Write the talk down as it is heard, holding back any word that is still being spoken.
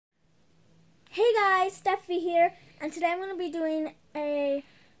guys, Steffi here, and today I'm going to be doing a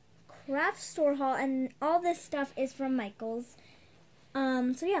craft store haul, and all this stuff is from Michael's.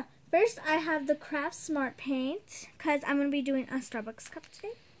 So yeah, first I have the Craft Smart Paint, because I'm going to be doing a Starbucks cup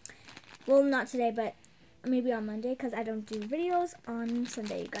today. Well, not today, but maybe on Monday, because I don't do videos on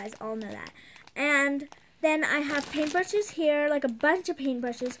Sunday, you guys all know that. And then I have paintbrushes here, like a bunch of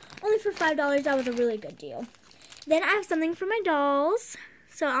paintbrushes, only for $5. That was a really good deal. Then I have something for my dolls,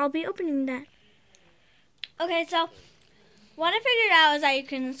 so I'll be opening that. Okay, so what I figured out is that you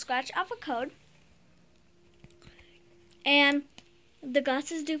can scratch off a code, and the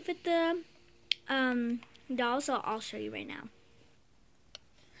glasses do fit the doll, so I'll show you right now.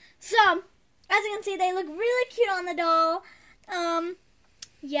 So, as you can see, they look really cute on the doll.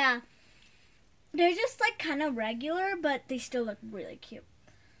 Yeah. They're just like kind of regular, but they still look really cute.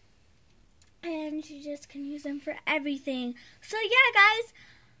 And you just can use them for everything. So yeah, guys,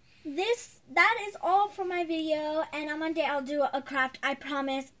 that is all for my video. And on Monday I'll do a craft, I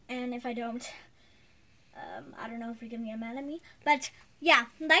promise. And if I don't, I don't know if you're gonna get mad at me. But yeah,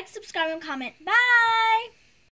 like, subscribe, and comment. Bye!